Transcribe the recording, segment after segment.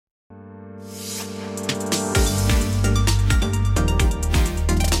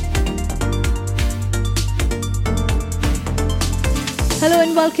Hello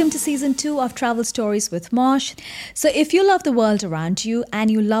and welcome to season 2 of Travel Stories with Mosh. So, if you love the world around you and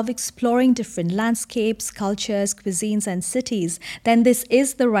you love exploring different landscapes, cultures, cuisines, and cities, then this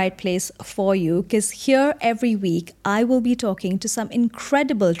is the right place for you because here every week I will be talking to some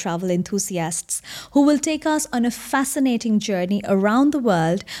incredible travel enthusiasts who will take us on a fascinating journey around the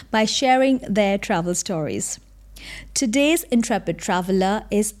world by sharing their travel stories. Today's intrepid traveler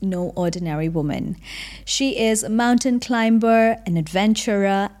is no ordinary woman. She is a mountain climber, an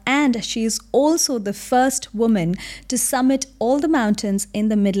adventurer, and she is also the first woman to summit all the mountains in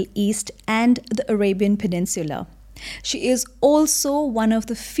the Middle East and the Arabian Peninsula. She is also one of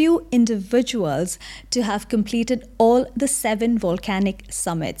the few individuals to have completed all the 7 volcanic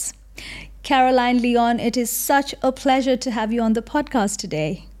summits. Caroline Leon, it is such a pleasure to have you on the podcast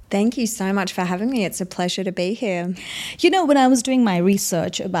today. Thank you so much for having me. It's a pleasure to be here. You know, when I was doing my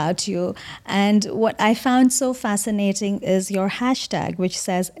research about you, and what I found so fascinating is your hashtag, which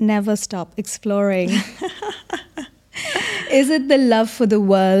says never stop exploring. Is it the love for the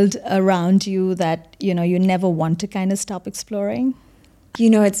world around you that, you never want to kind of stop exploring? You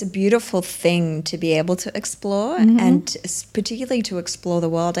know, it's a beautiful thing to be able to explore, and particularly to explore the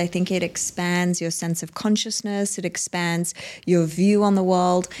world. I think it expands your sense of consciousness, it expands your view on the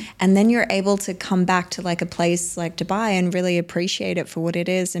world, and then you're able to come back to like a place like Dubai and really appreciate it for what it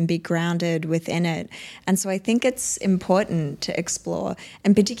is and be grounded within it. And so I think it's important to explore,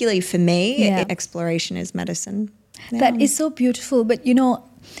 and particularly for me, exploration is medicine. Yeah. That is so beautiful, but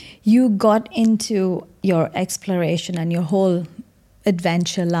you got into your exploration and your whole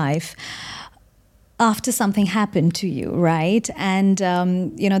adventure life after something happened to you, right? And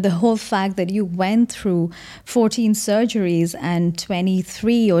the whole fact that you went through 14 surgeries and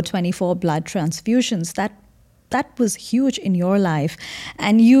 23 or 24 blood transfusions, that was huge in your life.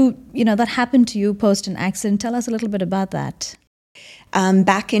 And that happened to you post an accident. Tell us a little bit about that.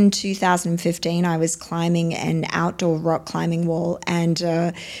 Back in 2015, I was climbing an outdoor rock climbing wall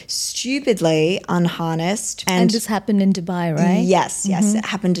and stupidly unharnessed. And this happened in Dubai, right? Yes, it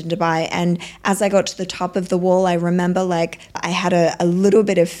happened in Dubai. And as I got to the top of the wall, I remember I had a little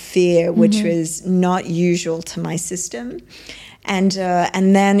bit of fear, which was not usual to my system. And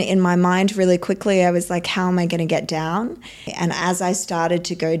then in my mind really quickly, I was like, how am I going to get down? And as I started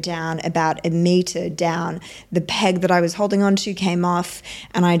to go down about a meter down, the peg that I was holding onto came off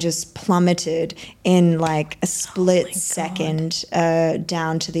and I just plummeted in like a split second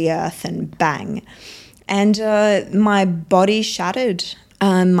down to the earth and bang. And my body shattered.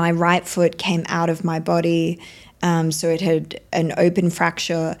 My right foot came out of my body, so it had an open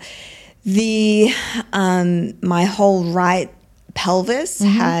fracture. My whole right pelvis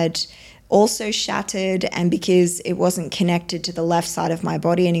had also shattered, and because it wasn't connected to the left side of my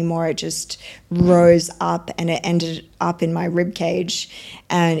body anymore, it just rose up and it ended up in my rib cage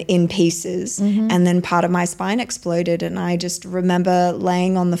and in pieces. And then part of my spine exploded, and I just remember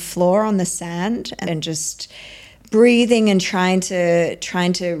laying on the floor on the sand and just breathing and trying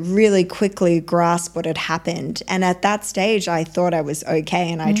to really quickly grasp what had happened. And at that stage, I thought I was okay,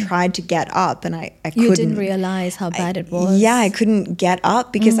 and I tried to get up, and I couldn't. You didn't realize how bad it was. Yeah, I couldn't get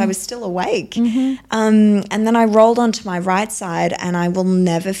up because I was still awake. And then I rolled onto my right side, and I will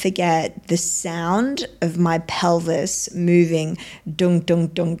never forget the sound of my pelvis moving, dunk,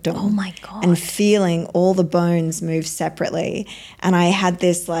 dunk, dunk, dunk. Oh my God. And feeling all the bones move separately. And I had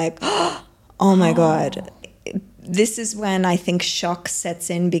this like, oh my God. This is when I think shock sets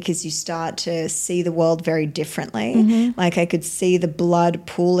in, because you start to see the world very differently. Like I could see the blood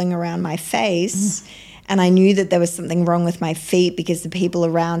pooling around my face, and I knew that there was something wrong with my feet because the people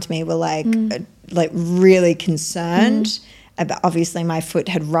around me were like really concerned. Obviously my foot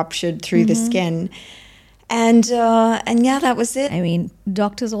had ruptured through the skin. And yeah, that was it. I mean,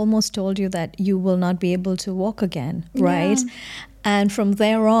 doctors almost told you that you will not be able to walk again, right? Yeah. And from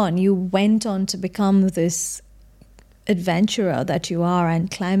there on, you went on to become this adventurer that you are, and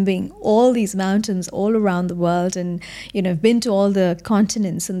climbing all these mountains all around the world, and been to all the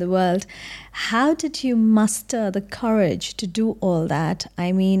continents in the world. How did you muster the courage to do all that?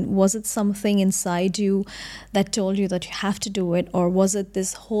 I mean, was it something inside you that told you that you have to do it, or was it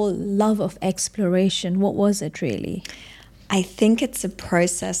this whole love of exploration? What was it really? I think it's a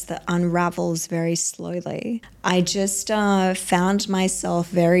process that unravels very slowly. I just found myself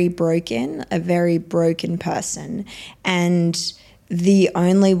very broken, a very broken person. And the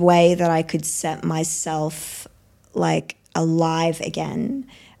only way that I could set myself like alive again,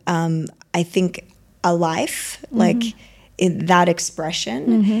 I think alive, like that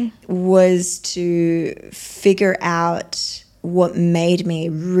expression, was to figure out what made me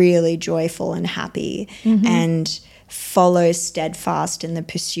really joyful and happy, and follow steadfast in the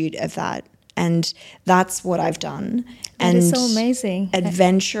pursuit of that. And that's what I've done. That and is so amazing.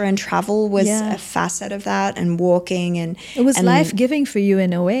 Adventure and travel was Yeah. a facet of that, and walking and It was and life-giving for you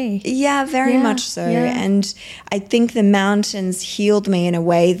in a way. yeah, very Yeah, much so. yeah. And I think the mountains healed me in a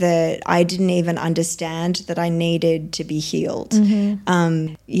way that I didn't even understand that I needed to be healed.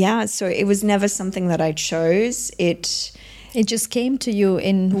 Yeah, so it was never something that I chose. It just came to you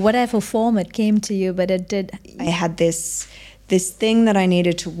in whatever form it came to you, but it did. I had this thing that I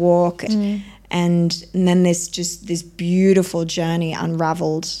needed to walk, and then this beautiful journey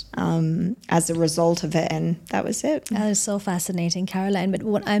unraveled as a result of it, and that was it. That is so fascinating, Caroline. But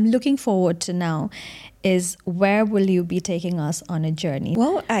what I'm looking forward to now is, where will you be taking us on a journey?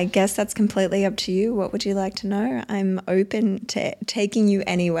 Well, I guess that's completely up to you. What would you like to know? I'm open to taking you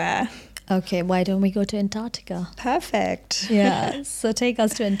anywhere. Okay, why don't we go to Antarctica? Perfect. Yeah, so take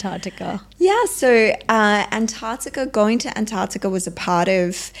us to Antarctica. Yeah, so going to Antarctica was a part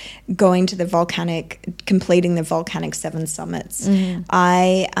of completing the volcanic 7 summits.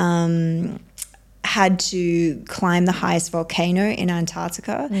 I had to climb the highest volcano in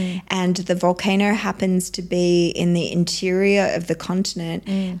Antarctica, and the volcano happens to be in the interior of the continent,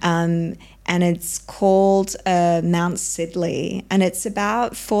 and it's called Mount Sidley, and it's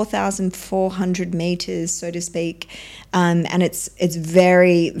about 4,400 meters, so to speak, and it's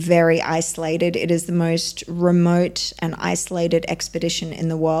very, very isolated. It is the most remote and isolated expedition in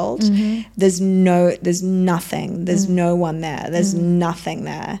the world. There's nothing. There's no one there. There's nothing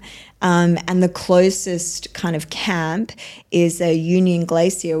there. And the closest kind of camp is a Union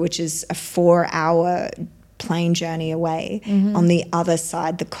Glacier, which is a 4-hour plane journey away on the other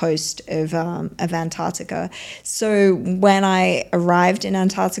side, the coast of Antarctica. So when I arrived in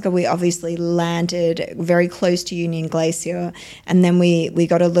Antarctica, we obviously landed very close to Union Glacier, and then we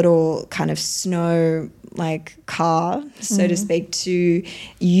got a little kind of snow car, so to speak, to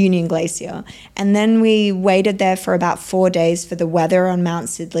Union Glacier. And then we waited there for about 4 days for the weather on Mount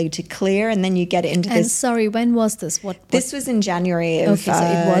Sidley to clear, and then you get into And this. sorry, when was this? This was in January of... Okay, so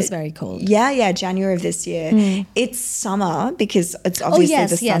it was very cold. Yeah, January of this year. It's summer because it's obviously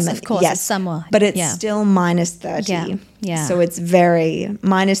the summer. Yes, of course, it's summer. But it's Yeah. still minus 30. Yeah. So it's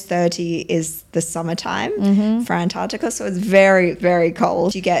minus 30 is the summertime for Antarctica. So it's very, very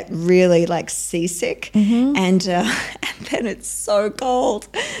cold. You get really seasick, and then it's so cold.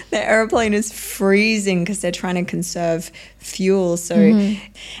 The airplane is freezing because they're trying to conserve fuel. So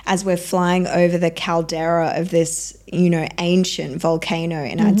as we're flying over the caldera of this, ancient volcano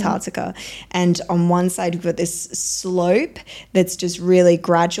in Antarctica, and on one side you've got this slope that's just really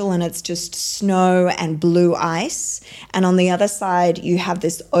gradual, and it's just snow and blue ice. And on the other side, you have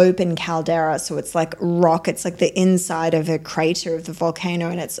this open caldera. So it's like rock. It's like the inside of a crater of the volcano,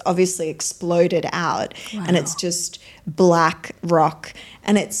 and it's obviously exploded out. Wow. And it's just black rock.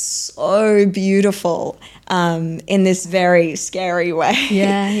 And it's so beautiful in this very scary way.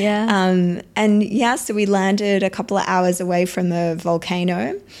 Yeah. So we landed a couple of hours away from the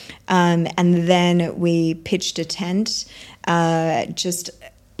volcano, and then we pitched a tent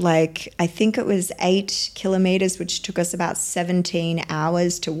I think it was 8 kilometers, which took us about 17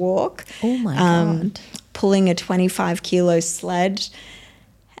 hours to walk. Oh my God. Pulling a 25 kilo sled.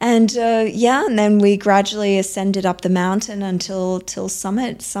 And and then we gradually ascended up the mountain until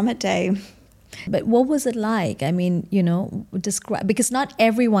summit day. But what was it like? I mean, describe, because not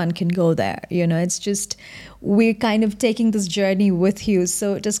everyone can go there. It's just, we're kind of taking this journey with you.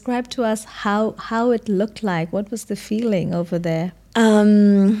 So describe to us how it looked like. What was the feeling over there?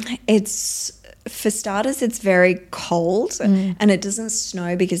 For starters, it's very cold, and it doesn't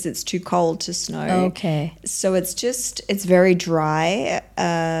snow because it's too cold to snow. Okay. So it's very dry,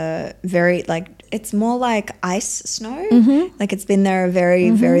 it's more like ice snow. Like it's been there a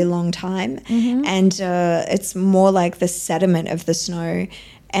very, very long time. And it's more like the sediment of the snow.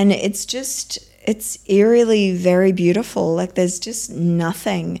 And it's eerily very beautiful. There's just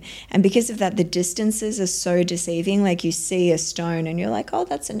nothing. And because of that, the distances are so deceiving. You see a stone and you're like, oh,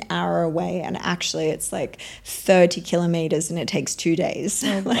 that's an hour away. And actually it's 30 kilometers and it takes 2 days.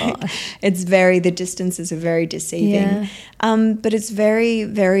 Oh, gosh. The distances are very deceiving. Yeah. But it's very,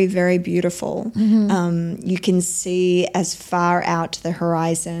 very, very beautiful. You can see as far out to the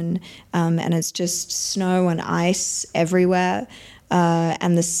horizon, and it's just snow and ice everywhere.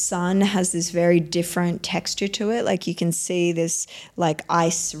 and the sun has this very different texture to it. Like you can see this like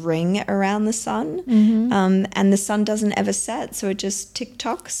ice ring around the sun, and the sun doesn't ever set, so it just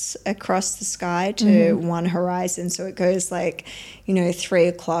tick-tocks across the sky to one horizon. So it goes like, 3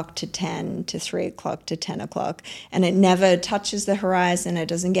 o'clock to 10 to 3 o'clock to 10 o'clock, and it never touches the horizon. It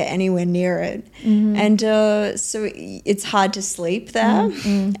doesn't get anywhere near it, and so it's hard to sleep there.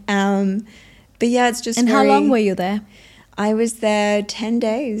 But yeah, it's just. And how long were you there? I was there 10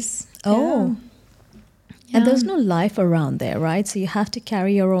 days. Oh. Yeah. And there's no life around there, right? So you have to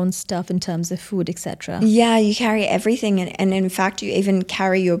carry your own stuff in terms of food, etc. Yeah, you carry everything, and in fact, you even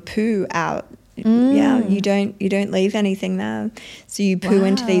carry your poo out. Yeah, you don't leave anything there. So you poo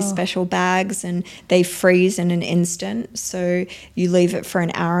into these special bags, and they freeze in an instant. So you leave it for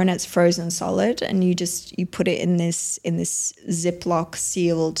an hour, and it's frozen solid. And you put it in this Ziploc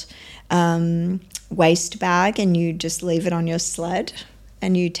sealed waste bag, and you just leave it on your sled.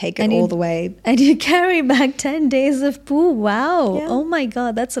 And you take it all the way. And you carry back 10 days of poo. Wow. Yeah. Oh my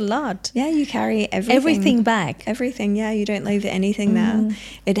God, that's a lot. Yeah, you carry everything. Everything back. Everything, yeah. You don't leave anything there.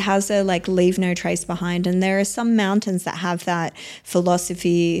 It has a leave no trace behind. And there are some mountains that have that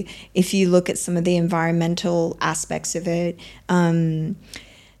philosophy. If you look at some of the environmental aspects of it,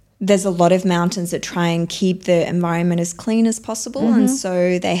 there's a lot of mountains that try and keep the environment as clean as possible. And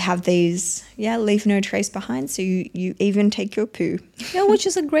so they have these, leave no trace behind. So you even take your poo. Yeah, which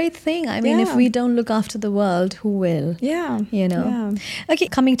is a great thing. I mean, if we don't look after the world, who will? Yeah. Yeah. Okay,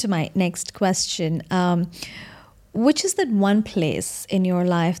 coming to my next question. Which is that one place in your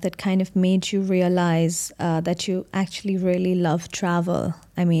life that kind of made you realize that you actually really love travel?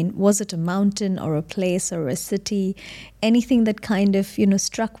 I mean, was it a mountain or a place or a city? Anything that kind of,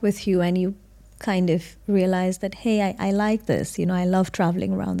 struck with you and you kind of realized that, hey, I like this. I love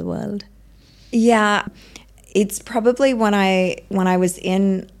traveling around the world. Yeah, it's probably when I was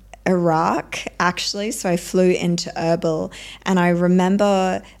in Iraq, actually. So I flew into Erbil, and I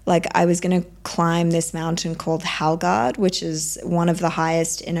remember I was going to climb this mountain called Halgard, which is one of the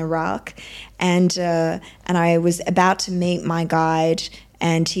highest in Iraq, and I was about to meet my guide,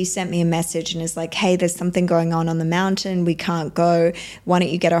 and he sent me a message and is like, hey, there's something going on the mountain. We can't go. Why don't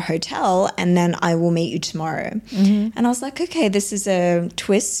you get a hotel, and then I will meet you tomorrow. And I was like, okay, this is a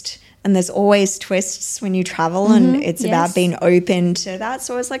twist. And there's always twists when you travel, and it's about being open to that.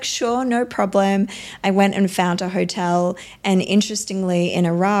 So I was like, sure, no problem. I went and found a hotel. And interestingly, in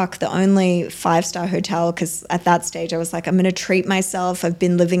Iraq, the only 5-star hotel, because at that stage I was like, I'm going to treat myself. I've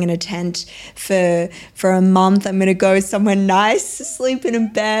been living in a tent for a month. I'm going to go somewhere nice, sleeping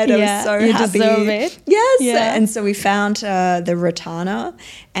in bed. I was so you happy. Deserve it. Yes. Yeah. And so we found the Ratana.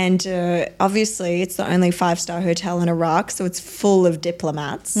 And obviously, it's the only 5-star hotel in Iraq. So it's full of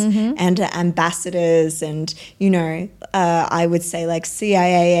diplomats. And ambassadors and, I would say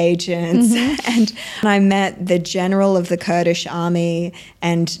CIA agents. And I met the general of the Kurdish army,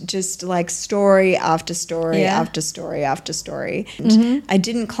 and just story after story after story after story. And I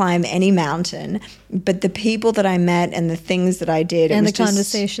didn't climb any mountain, but the people that I met and the things that I did. And the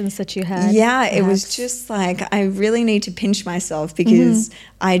conversations that you had. Yeah, perhaps. It was just I really need to pinch myself because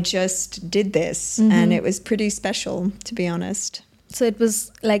I just did this. And it was pretty special, to be honest. So it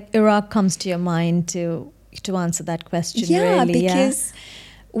was Iraq comes to your mind to answer that question. Yeah, really. Because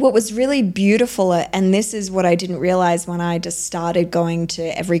what was really beautiful, and this is what I didn't realize when I just started going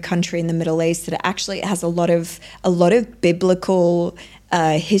to every country in the Middle East, that it actually has a lot of biblical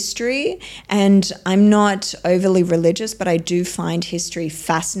history. And I'm not overly religious, but I do find history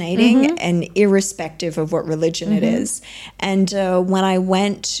fascinating and irrespective of what religion it is. And when I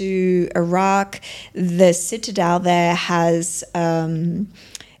went to Iraq, the citadel there has,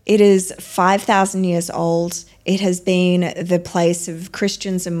 it is 5,000 years old. It has been the place of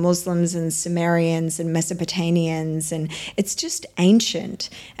Christians and Muslims and Sumerians and Mesopotamians, and it's just ancient.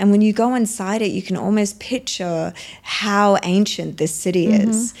 And when you go inside it, you can almost picture how ancient this city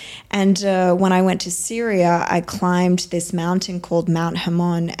is. And when I went to Syria, I climbed this mountain called Mount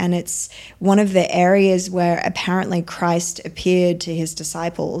Hermon, and it's one of the areas where apparently Christ appeared to his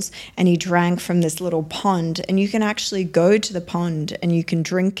disciples, and he drank from this little pond, and you can actually go to the pond and you can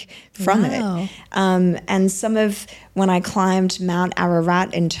drink from it. And some of when I climbed Mount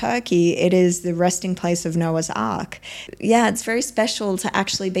Ararat in Turkey, it is the resting place of Noah's Ark. Yeah, it's very special to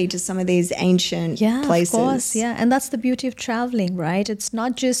actually be to some of these ancient places. Of course, yeah. And that's the beauty of traveling, right? It's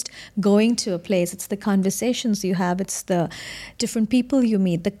not just going to a place, it's the conversations you have, it's the different people you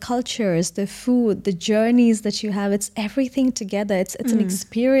meet, the cultures, the food, the journeys that you have. It's everything together. It's an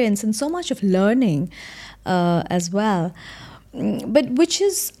experience and so much of learning as well. But which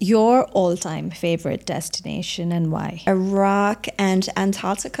is your all-time favorite destination and why? Iraq and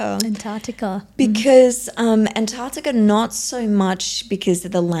Antarctica. Antarctica. Because Antarctica, not so much because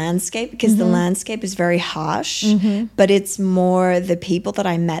of the landscape, because the landscape is very harsh, but it's more the people that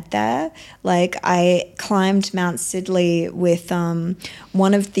I met there. Like, I climbed Mount Sidley with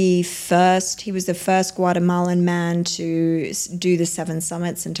one of the first, he was the first Guatemalan man to do the 7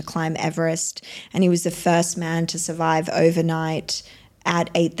 summits and to climb Everest. And he was the first man to survive overnight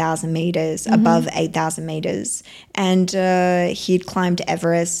at 8,000 meters, above 8,000 meters. And he'd climbed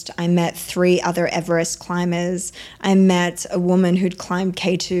Everest. I met 3 other Everest climbers. I met a woman who'd climbed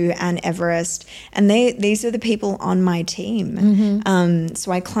K2 and Everest. And these are the people on my team.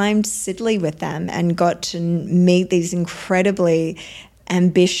 So I climbed Sidley with them and got to meet these incredibly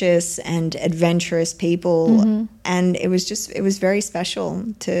ambitious and adventurous people, and it was very special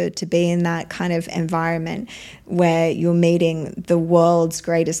to be in that kind of environment where you're meeting the world's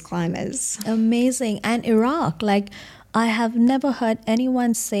greatest climbers. Amazing. And Iraq, like, I have never heard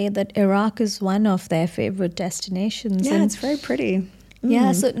anyone say that Iraq is one of their favorite destinations. Yeah, and it's very pretty.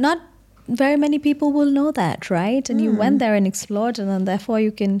 yeah, so not very many people will know that, right? And you went there and explored it, and therefore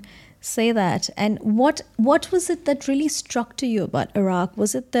you can say that. And what was it that really struck to you about Iraq?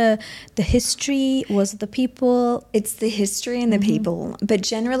 Was it the history? Was it the people? It's the history and the people. But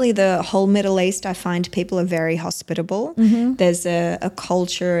generally, the whole Middle East, I find people are very hospitable. There's a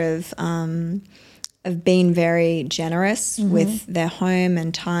culture of being very generous with their home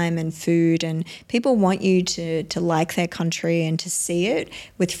and time and food, and people want you to like their country and to see it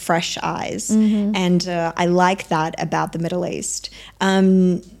with fresh eyes. And I like that about the Middle East.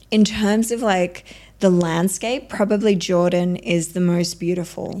 In terms of like the landscape, probably Jordan is the most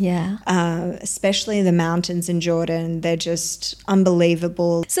beautiful. Yeah. Especially the mountains in Jordan. They're just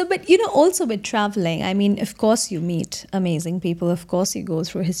unbelievable. So, but also with traveling, I mean, of course you meet amazing people. Of course you go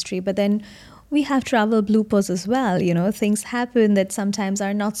through history, but then we have travel bloopers as well. Things happen that sometimes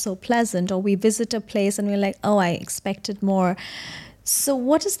are not so pleasant, or we visit a place and we're like, oh, I expected more. So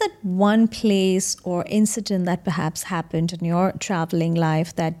what is that one place or incident that perhaps happened in your traveling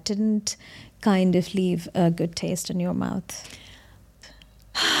life that didn't kind of leave a good taste in your mouth?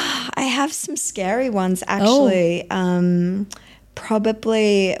 I have some scary ones, actually.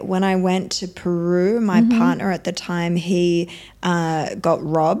 Probably when I went to Peru, my partner at the time, he got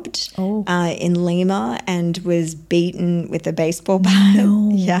robbed in Lima and was beaten with a baseball bat.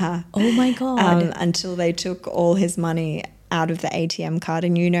 No. Yeah. Oh my God. Until they took all his money out of the ATM card.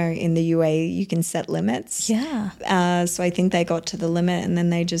 And in the UAE, you can set limits. Yeah. So I think they got to the limit and then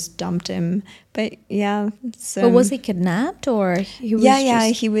they just dumped him. But yeah. So, but was he kidnapped, or he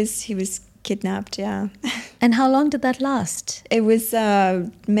was he was kidnapped, yeah. And how long did that last? It was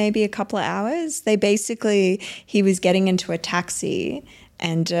maybe a couple of hours. He was getting into a taxi,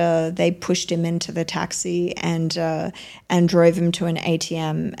 and they pushed him into the taxi and drove him to an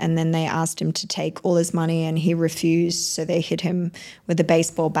ATM, and then they asked him to take all his money and he refused, so they hit him with a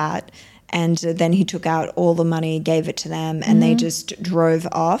baseball bat, and then he took out all the money, gave it to them, and they just drove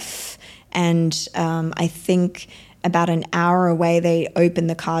off. And I think about an hour away, they opened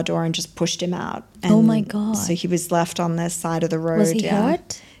the car door and just pushed him out. And oh my God. so he was left on the side of the road. Was he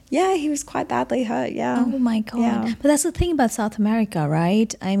hurt? Yeah, he was quite badly hurt, yeah. Oh my God. Yeah. But that's the thing about South America,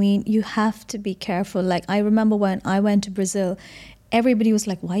 right? I mean, you have to be careful. Like, I remember when I went to Brazil, everybody was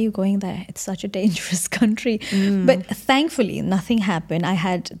like, why are you going there? It's such a dangerous country. But thankfully, nothing happened. I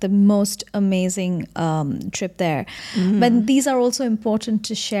had the most amazing trip there. But these are also important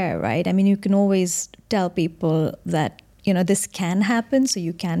to share, right? I mean, you can always tell people that, this can happen, so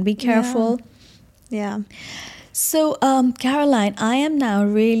you can be careful. Yeah. So, Caroline, I am now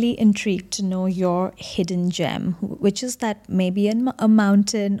really intrigued to know your hidden gem, which is that maybe in a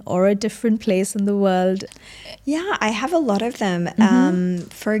mountain or a different place in the world. Yeah, I have a lot of them.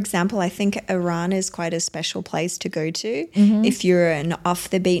 For example, I think Iran is quite a special place to go to. If you're an off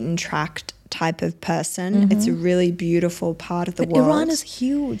the beaten track type of person, it's a really beautiful part of the world. Iran is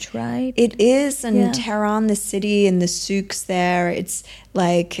huge, right? It is, and Tehran, the city, and the souks there, it's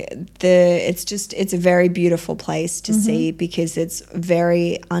like it's a very beautiful place to see because it's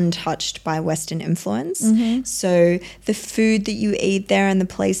very untouched by Western influence. So the food that you eat there and the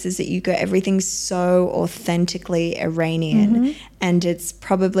places that you go, everything's so authentically Iranian, and it's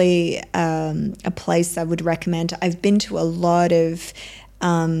probably a place I would recommend. I've been to a lot of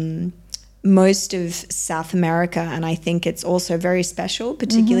most of South America, and I think it's also very special,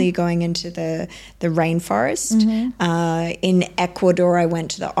 particularly going into the rainforest. In Ecuador, I went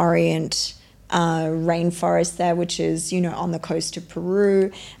to the Orient rainforest there, which is, on the coast of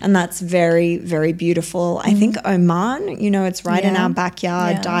Peru. And that's very, very beautiful. I think Oman, it's right in our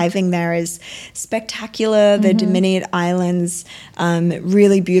backyard. Yeah. Diving there is spectacular. The Diminuit Islands,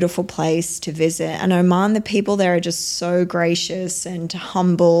 really beautiful place to visit. And Oman, the people there are just so gracious and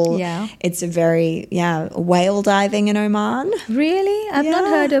humble. Yeah. It's a very, whale diving in Oman. Really? I've not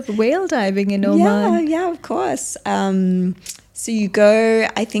heard of whale diving in Oman. Yeah, of course. So you go,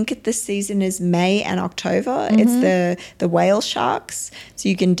 I think this season is May and October. It's the whale sharks. So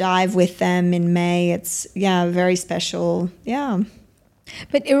you can dive with them in May. It's, very special. Yeah.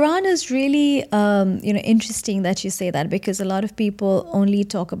 But Iran is really, interesting that you say that, because a lot of people only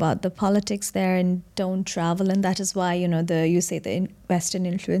talk about the politics there and don't travel, and that is why you say the Western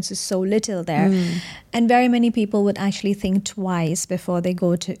influence is so little there, and very many people would actually think twice before they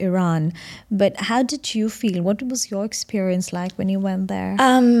go to Iran. But how did you feel? What was your experience like when you went there?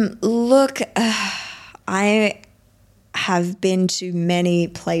 Look, I have been to many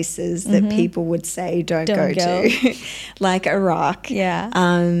places that people would say don't go to, like Iraq. Yeah.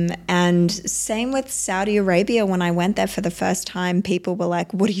 And same with Saudi Arabia. When I went there for the first time, people were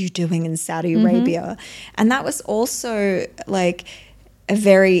like, what are you doing in Saudi Arabia? And that was also like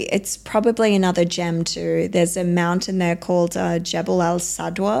it's probably another gem too. There's a mountain there called Jebel Al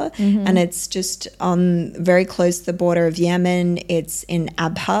Sadwa, and it's just very close to the border of Yemen. It's in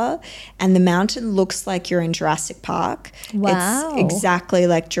Abha, and the mountain looks like you're in Jurassic Park. Wow. It's exactly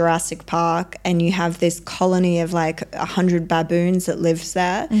like Jurassic Park, and you have this colony of like 100 baboons that lives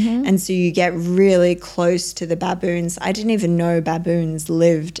there, and so you get really close to the baboons. I didn't even know baboons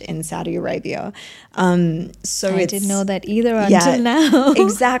lived in Saudi Arabia. So I didn't know that either until now.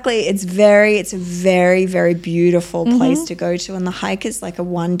 Exactly. It's a very, very beautiful place to go to. And the hike is like a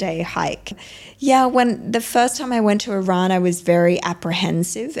 1-day hike. Yeah, when the first time I went to Iran, I was very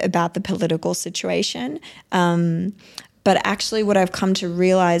apprehensive about the political situation. But actually what I've come to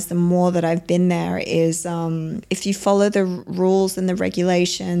realize the more that I've been there is if you follow the rules and the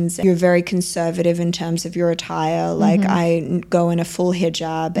regulations, you're very conservative in terms of your attire. Like I go in a full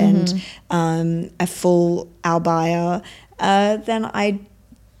hijab and a full albaya, then I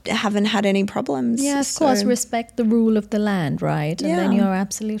haven't had any problems. Yeah, of course, respect the rule of the land, right? And then you're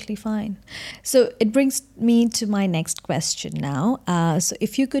absolutely fine. So it brings me to my next question now. So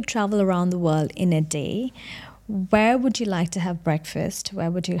if you could travel around the world in a day, where would you like to have breakfast? Where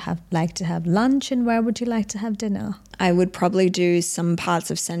would you like to have lunch? And where would you like to have dinner? I would probably do some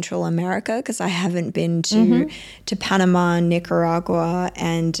parts of Central America because I haven't been to Panama, Nicaragua,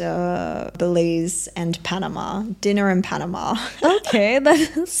 and Belize and Panama. Dinner in Panama. Okay,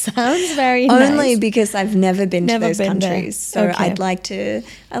 that sounds very nice. Only because I've never been to those countries. There. So okay.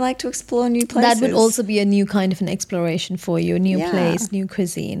 I like to explore new places. That would also be a new kind of an exploration for you, a new place, new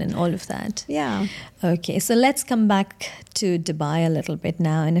cuisine and all of that. Yeah. Okay, so let's come back to Dubai a little bit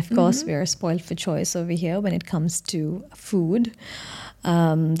now. And of course, we are spoiled for choice over here when it comes to food.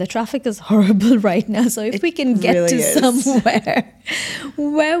 The traffic is horrible right now. So if we can get to somewhere,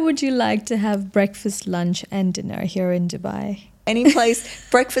 where would you like to have breakfast, lunch and dinner here in Dubai? Any place,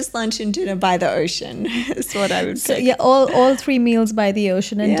 breakfast, lunch, and dinner by the ocean is what I would pick. So yeah, all 3 meals by the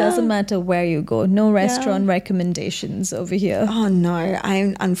ocean, and it doesn't matter where you go. No restaurant recommendations over here. Oh no,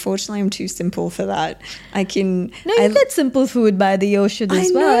 I'm too simple for that. You get simple food by the ocean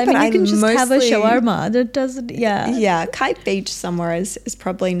as well. I mean, you can just have a shawarma. That doesn't. Yeah, Kite Beach somewhere is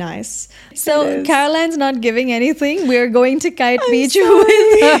probably nice. So Caroline's not giving anything. We're going to Kite Beach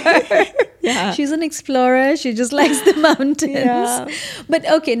with her. Yeah. She's an explorer. She just likes the mountains. Yeah. But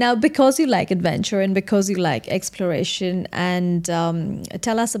okay, now because you like adventure and because you like exploration, and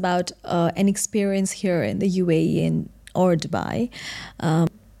tell us about an experience here in the UAE or Dubai.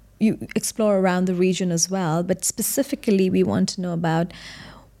 You explore around the region as well, but specifically we want to know about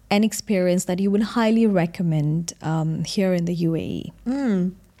an experience that you would highly recommend here in the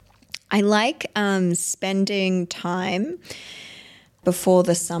UAE. I like spending time. Before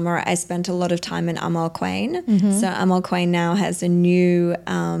the summer, I spent a lot of time in Amal Quain. So Amal Quain now has a new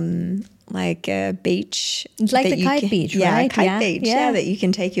beach. It's like the Kite Beach, right? Kite Beach, that you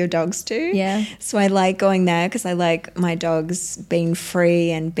can take your dogs to. Yeah. So I like going there because I like my dogs being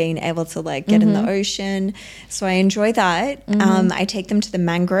free and being able to get in the ocean. So I enjoy that. I take them to the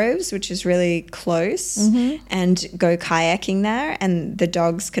mangroves, which is really close, and go kayaking there. And the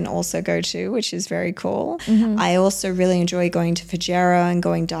dogs can also go too, which is very cool. I also really enjoy going to Fujairah and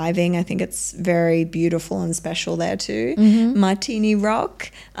going diving. I think it's very beautiful and special there too. Martini Rock,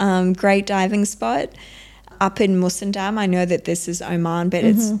 great diving spot. up in Musandam. I know that this is Oman, but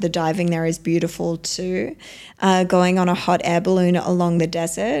it's the diving there is beautiful too. Going on a hot air balloon along the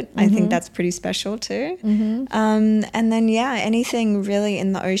desert, I think that's pretty special too. And then anything really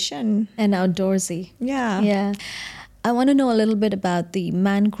in the ocean and outdoorsy. Yeah. I want to know a little bit about the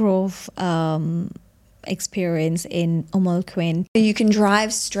mangrove experience in Quwain. You can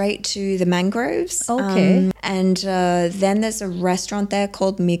drive straight to the mangroves. Okay. And then there's a restaurant there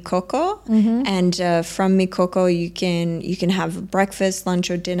called Mikoko. And from Mikoko, you can have breakfast,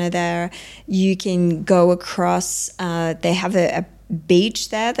 lunch, or dinner there. You can go across. They have a beach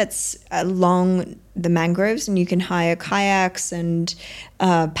there that's along the mangroves, and you can hire kayaks and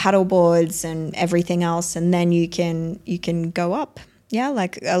paddle boards and everything else, and then you can go up,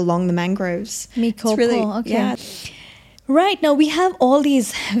 like along the mangroves. Mikoko, okay. Yeah. Right, now we have all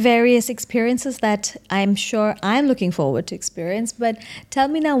these various experiences that I'm sure I'm looking forward to experience, but tell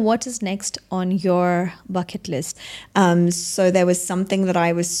me now, what is next on your bucket list? So there was something that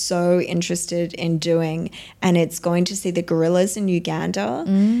I was so interested in doing, and it's going to see the gorillas in Uganda.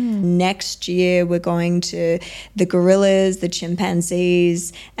 Next year, we're going to the gorillas, the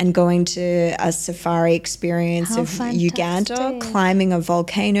chimpanzees, and going to a safari experience of Uganda, climbing a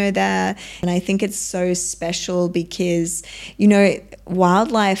volcano there. And I think it's so special because,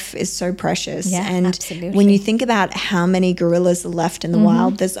 wildlife is so precious. And absolutely. When you think about how many gorillas are left in the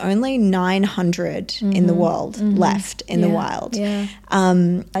wild, there's only 900 in the world left in the wild. Yeah.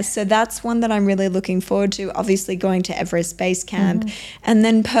 So that's one that I'm really looking forward to, obviously going to Everest Base Camp. And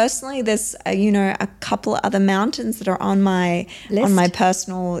then personally, there's, a couple other mountains that are on my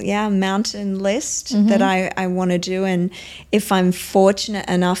personal, mountain list that I want to do. And if I'm fortunate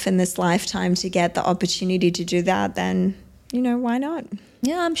enough in this lifetime to get the opportunity to do that, then why not?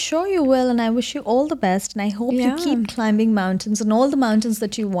 Yeah, I'm sure you will, and I wish you all the best, and I hope you keep climbing mountains and all the mountains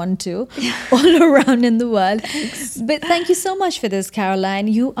that you want to all around in the world. Thanks. But thank you so much for this, Caroline.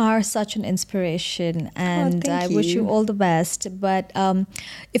 You are such an inspiration, and I wish you all the best. But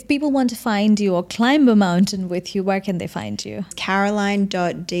if people want to find you or climb a mountain with you, where can they find you?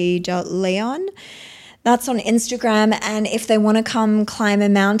 Caroline.d.leon. That's on Instagram, and if they want to come climb a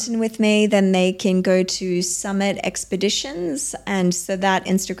mountain with me, then they can go to Summit Expeditions, and so that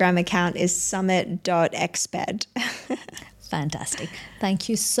Instagram account is summit.exped. Fantastic. Thank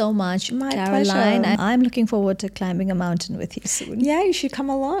you so much, My Caroline. pleasure. I'm looking forward to climbing a mountain with you soon. Yeah, you should come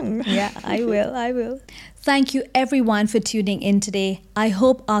along. Yeah, I will. Thank you everyone for tuning in today. I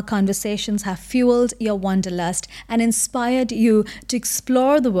hope our conversations have fueled your wanderlust and inspired you to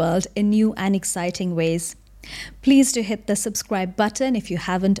explore the world in new and exciting ways. Please do hit the subscribe button if you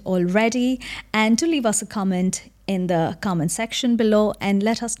haven't already, and to leave us a comment in the comment section below and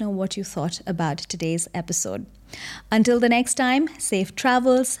let us know what you thought about today's episode. Until the next time, safe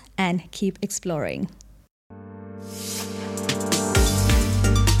travels and keep exploring.